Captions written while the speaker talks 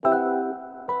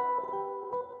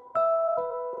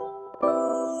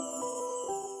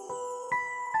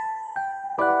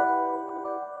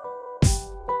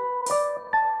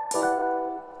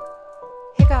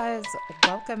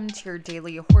welcome to your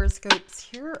daily horoscopes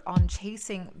here on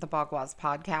Chasing the Bagwas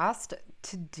podcast.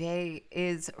 Today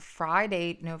is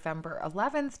Friday, November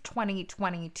 11th,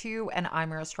 2022, and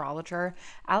I'm your astrologer,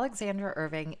 Alexandra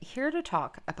Irving, here to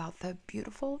talk about the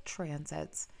beautiful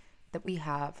transits that we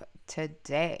have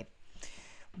today.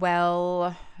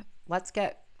 Well, let's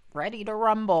get ready to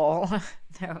rumble.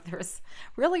 No, there's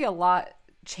really a lot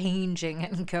changing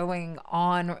and going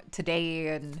on today,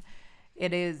 and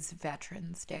it is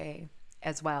Veterans Day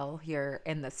as well here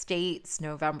in the States,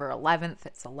 November 11th.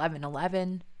 It's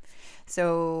 11/11.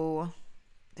 So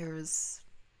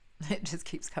it just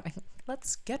keeps coming.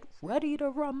 Let's get ready to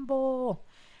rumble,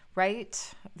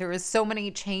 right? There is so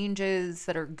many changes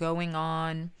that are going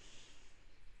on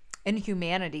in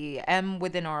humanity and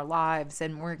within our lives,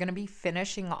 and we're going to be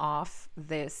finishing off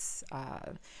this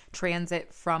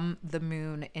transit from the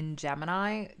moon in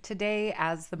Gemini today,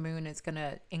 as the moon is going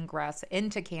to ingress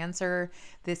into Cancer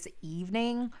this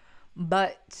evening.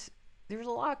 But there's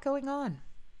a lot going on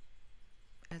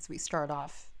as we start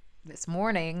off this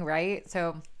morning, right?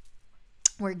 So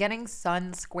we're getting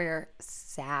Sun square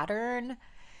Saturn,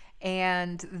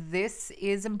 and this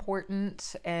is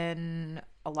important in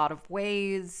a lot of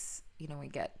ways. You know, we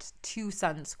get 2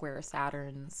 Sun square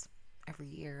Saturns every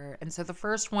year. And so the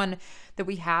first one that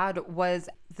we had was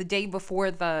the day before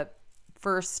the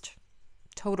first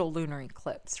total lunar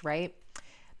eclipse, right?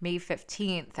 May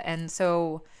 15th. And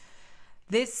so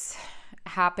this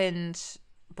happened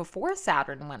before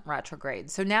Saturn went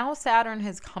retrograde. So now Saturn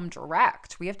has come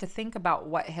direct. We have to think about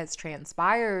what has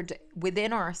transpired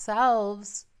within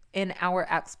ourselves in our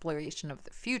exploration of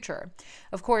the future.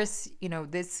 Of course, you know,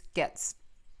 this gets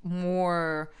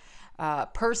more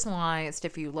personalized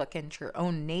if you look into your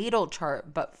own natal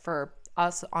chart, but for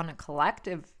us on a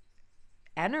collective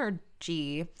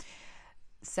energy,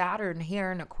 Saturn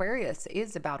here in Aquarius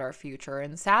is about our future.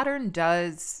 And Saturn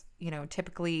does, you know,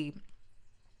 typically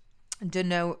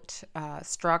denote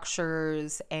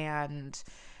structures and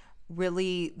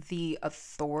really the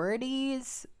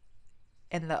authorities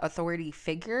and the authority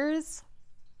figures.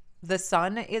 The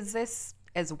sun is this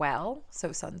as well.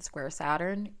 So Sun square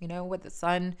Saturn, you know, with the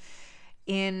sun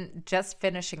in just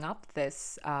finishing up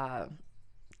this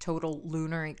total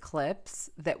lunar eclipse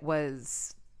that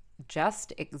was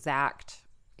just exact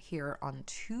here on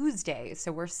Tuesday.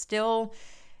 So we're still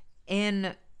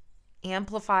in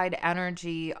amplified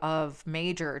energy of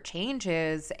major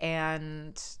changes,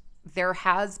 and there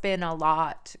has been a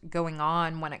lot going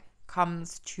on when it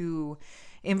comes to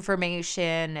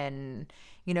information and,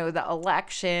 you know, the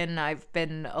election. I've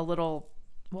been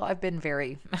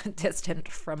very distant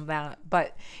from that,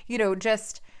 but, you know,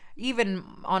 just even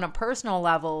on a personal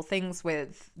level, things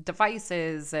with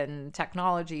devices and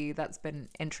technology, that's been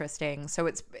interesting. So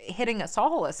it's hitting us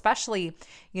all, especially,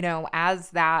 you know, as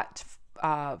that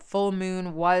full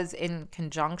moon was in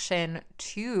conjunction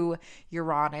to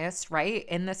Uranus, right?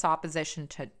 In this opposition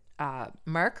to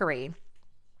Mercury.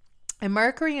 And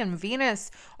Mercury and Venus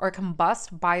are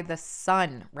combust by the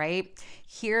sun, right?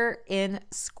 Here in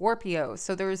Scorpio.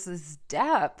 So there's this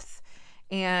depth,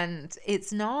 and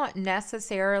it's not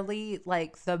necessarily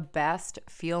like the best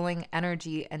feeling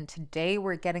energy. And today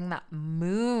we're getting that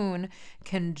moon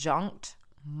conjunct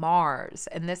Mars.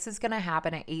 And this is going to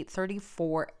happen at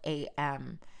 8:34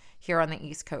 a.m. here on the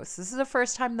East Coast. This is the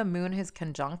first time the moon has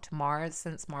conjunct Mars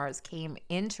since Mars came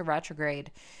into retrograde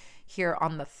here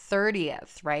on the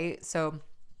 30th, right? So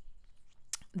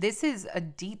this is a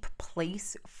deep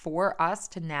place for us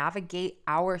to navigate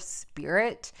our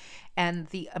spirit and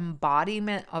the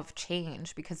embodiment of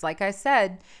change, because like I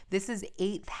said, this is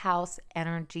 8th house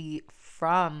energy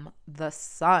from the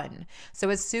sun. So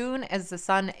as soon as the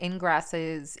sun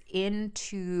ingresses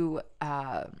into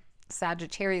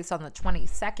Sagittarius on the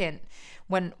 22nd,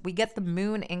 when we get the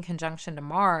moon in conjunction to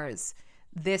Mars,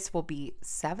 this will be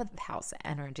 7th house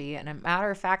energy. And a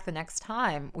matter of fact, the next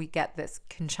time we get this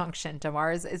conjunction to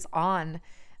Mars is on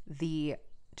the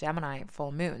Gemini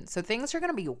full moon. So things are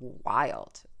going to be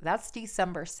wild. That's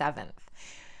December 7th.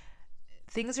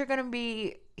 Things are going to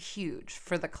be huge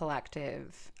for the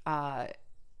collective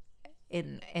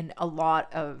in a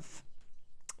lot of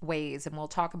ways, and we'll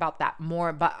talk about that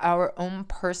more. But our own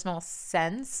personal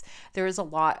sense, there is a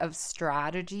lot of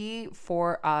strategy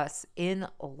for us in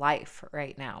life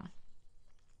right now,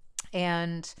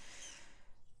 and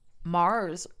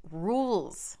Mars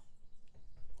rules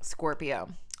Scorpio.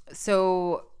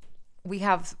 So we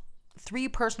have 3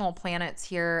 personal planets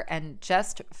here and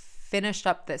just finished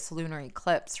up this lunar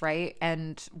eclipse, right?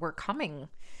 And we're coming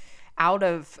out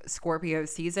of Scorpio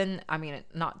season. I mean,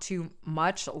 not too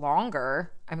much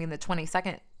longer. I mean, the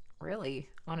 22nd really,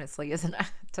 honestly, isn't it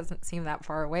doesn't seem that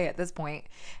far away at this point.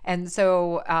 And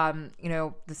so,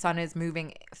 the sun is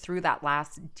moving through that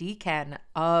last decan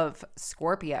of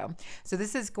Scorpio. So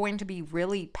this is going to be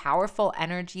really powerful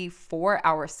energy for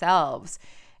ourselves,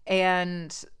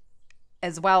 and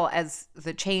as well as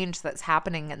the change that's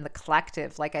happening in the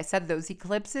collective. Like I said, those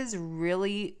eclipses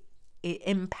really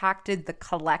impacted the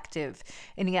collective.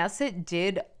 And yes, it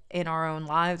did in our own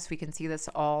lives. We can see this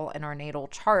all in our natal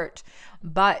chart.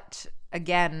 But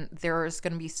again, there's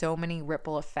going to be so many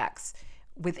ripple effects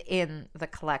within the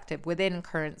collective, within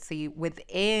currency,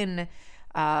 within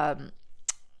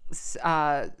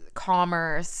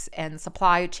commerce and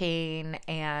supply chain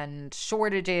and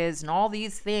shortages and all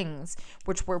these things,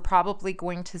 which we're probably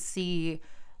going to see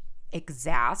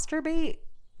exacerbate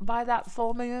by that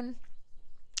full moon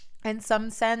in some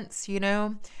sense. It's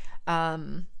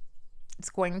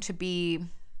going to be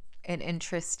an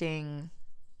interesting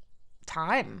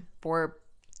time for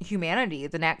humanity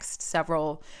the next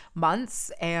several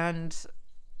months. And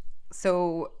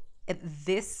so at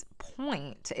this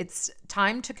point, it's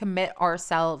time to commit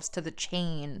ourselves to the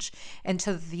change and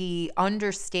to the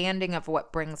understanding of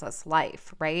what brings us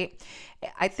life, right?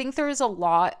 I think there is a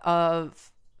lot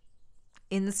of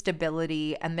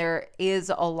instability and there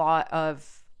is a lot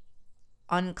of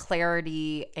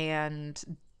unclarity and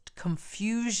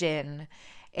confusion.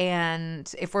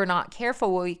 And if we're not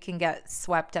careful, we can get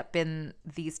swept up in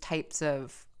these types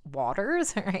of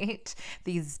waters, right?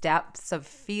 These depths of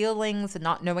feelings and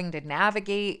not knowing to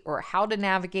navigate or how to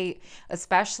navigate,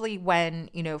 especially when,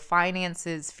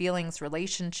 finances, feelings,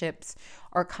 relationships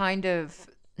are kind of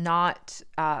not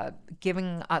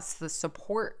giving us the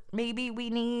support maybe we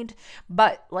need.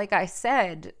 But like I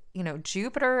said,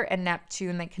 Jupiter and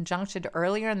Neptune, they conjuncted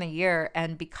earlier in the year.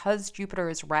 And because Jupiter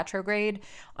is retrograde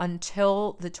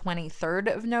until the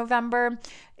 23rd of November,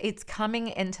 it's coming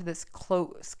into this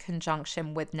close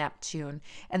conjunction with Neptune.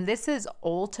 And this is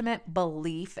ultimate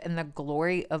belief in the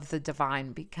glory of the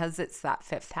divine because it's that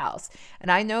fifth house. And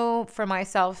I know for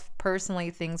myself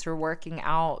personally, things are working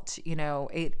out,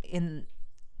 in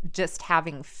just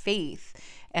having faith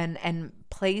and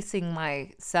placing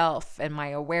myself and my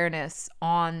awareness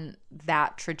on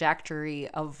that trajectory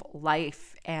of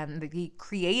life and the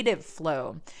creative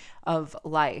flow of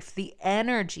life, the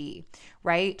energy,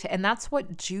 right? And that's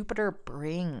what Jupiter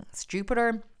brings.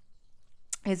 Jupiter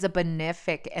is a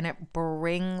benefic and it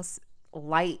brings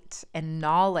light and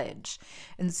knowledge.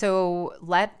 And so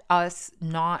let us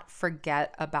not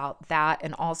forget about that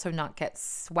and also not get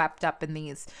swept up in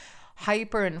these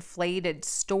hyperinflated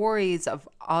stories of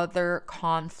other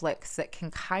conflicts that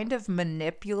can kind of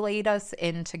manipulate us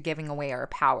into giving away our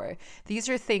power. These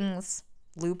are things,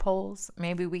 loopholes,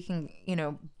 maybe we can,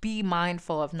 be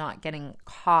mindful of not getting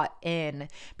caught in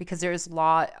because there's a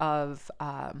lot of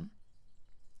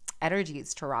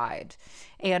energies to ride.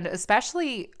 And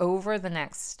especially over the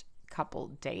next couple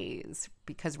days,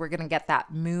 because we're going to get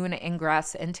that moon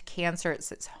ingress into Cancer.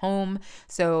 It's its home.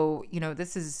 So,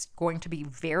 this is going to be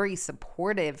very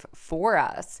supportive for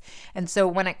us. And so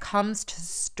when it comes to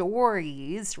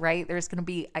stories, right, there's going to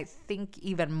be, I think,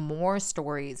 even more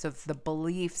stories of the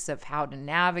beliefs of how to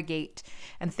navigate.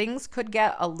 And things could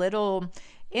get a little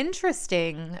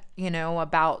interesting,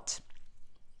 about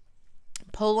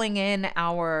pulling in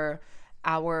our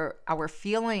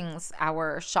feelings,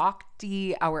 our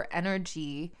Shakti, our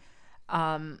energy,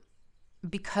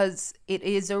 because it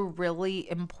is a really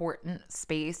important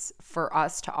space for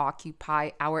us to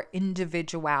occupy our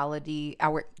individuality,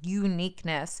 our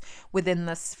uniqueness within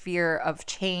the sphere of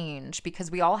change,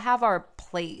 because we all have our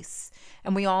place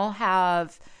and we all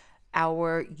have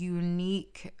our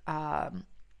unique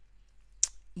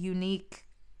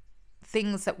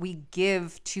things that we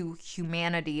give to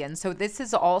humanity. And so this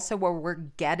is also where we're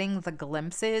getting the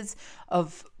glimpses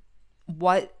of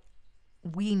what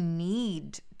we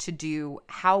need to do,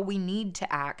 how we need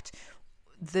to act,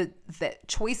 the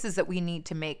choices that we need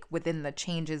to make within the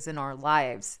changes in our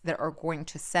lives that are going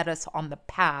to set us on the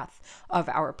path of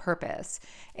our purpose.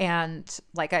 And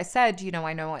like I said,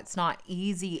 I know it's not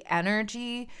easy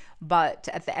energy, but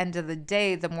at the end of the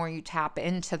day, the more you tap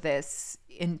into this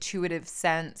intuitive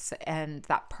sense and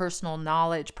that personal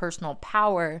knowledge, personal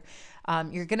power,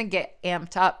 you're going to get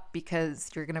amped up because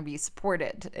you're going to be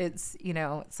supported. It's,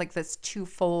 it's like this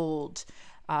twofold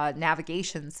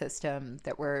navigation system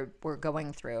that we're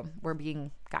going through, we're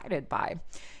being guided by.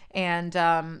 And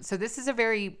so this is a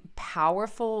very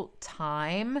powerful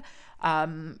time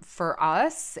for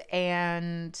us.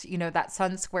 And, that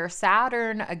Sun square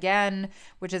Saturn, again,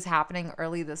 which is happening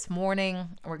early this morning,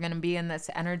 we're going to be in this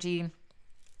energy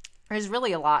there's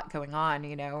really a lot going on,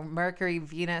 Mercury,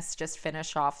 Venus just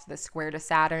finished off the square to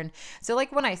Saturn. So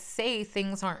like when I say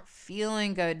things aren't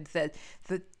feeling good, the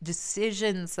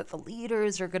decisions that the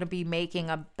leaders are going to be making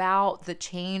about the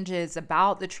changes,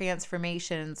 about the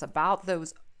transformations, about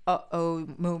those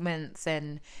moments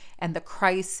and the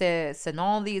crisis and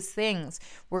all these things,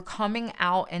 we're coming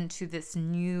out into this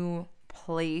new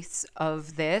place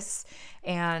of this.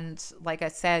 And like I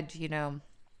said,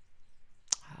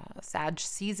 Sag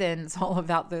season is all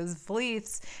about those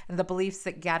beliefs and the beliefs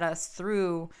that get us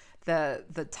through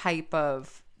the type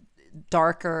of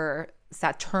darker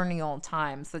Saturnial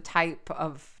times, the type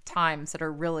of times that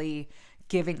are really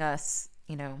giving us,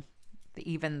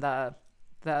 even the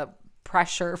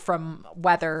pressure from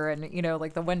weather and,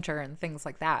 like the winter and things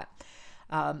like that,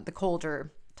 the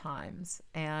colder times.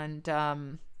 And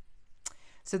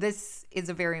so this is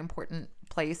a very important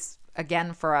place,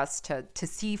 again, for us to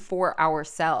see for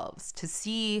ourselves, to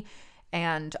see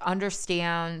and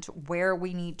understand where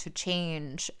we need to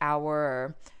change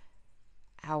our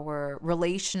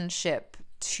relationship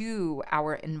to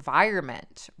our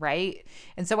environment, right?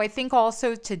 And so I think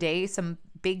also today some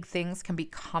big things can be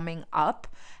coming up,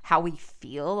 how we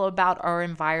feel about our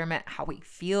environment, how we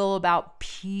feel about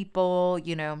people,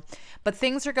 but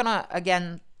things are gonna,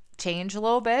 again, change a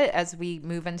little bit as we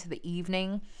move into the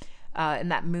evening,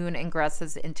 and that moon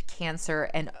ingresses into Cancer,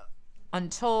 and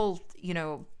until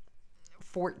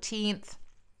 14th,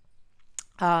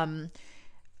 on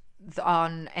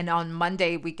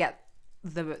Monday we get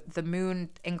the moon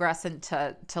ingress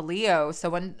into Leo. So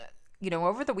when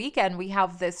over the weekend we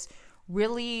have this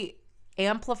really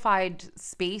amplified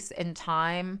space and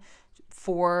time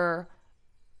for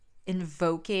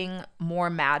invoking more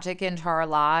magic into our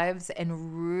lives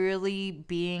and really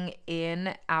being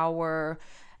in our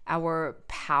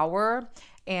power,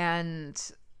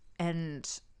 and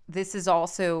this is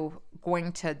also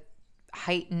going to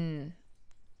heighten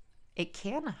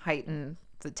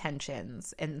the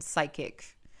tensions and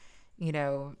psychic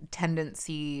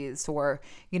tendencies, or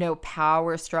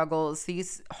power struggles,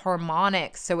 these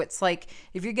harmonics. So it's like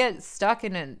if you get stuck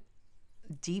in a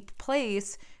deep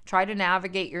place, try to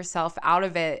navigate yourself out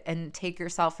of it and take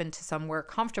yourself into somewhere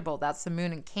comfortable. That's the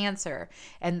moon in Cancer.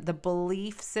 And the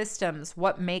belief systems,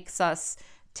 what makes us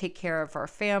take care of our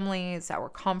families, our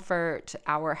comfort,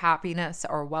 our happiness,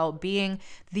 our well-being,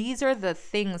 these are the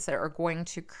things that are going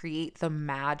to create the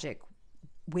magic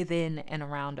within and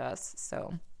around us.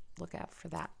 So look out for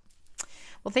that.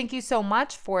 Well, thank you so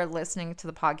much for listening to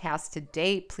the podcast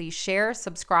today. Please share,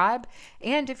 subscribe,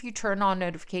 and if you turn on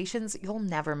notifications, you'll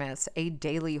never miss a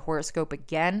daily horoscope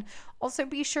again. Also,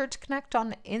 be sure to connect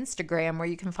on Instagram, where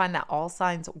you can find that All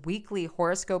Signs weekly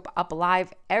horoscope up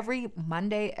live every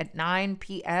Monday at 9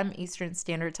 p.m. Eastern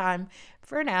Standard Time.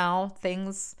 For now,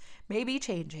 things may be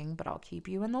changing, but I'll keep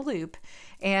you in the loop.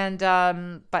 And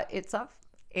but it's up,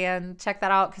 and check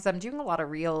that out because I'm doing a lot of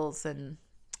reels and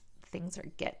things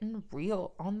are getting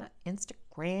real on the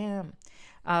Instagram.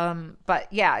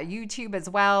 But yeah, YouTube as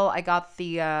well. I got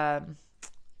the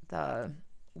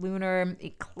lunar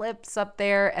eclipse up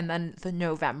there, and then the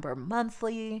November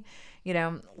monthly,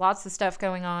 lots of stuff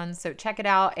going on. So check it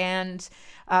out. And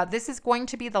this is going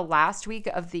to be the last week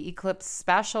of the eclipse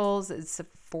specials. It's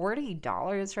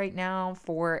 $40 right now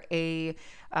for a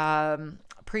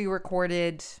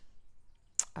pre-recorded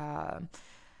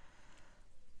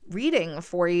reading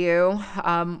for you,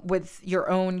 with your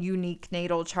own unique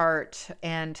natal chart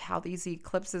and how these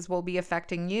eclipses will be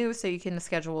affecting you, so you can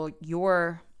schedule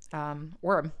your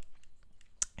or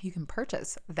you can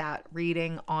purchase that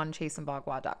reading on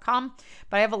chasenbagua.com.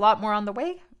 But I have a lot more on the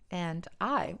way, and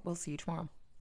I will see you tomorrow.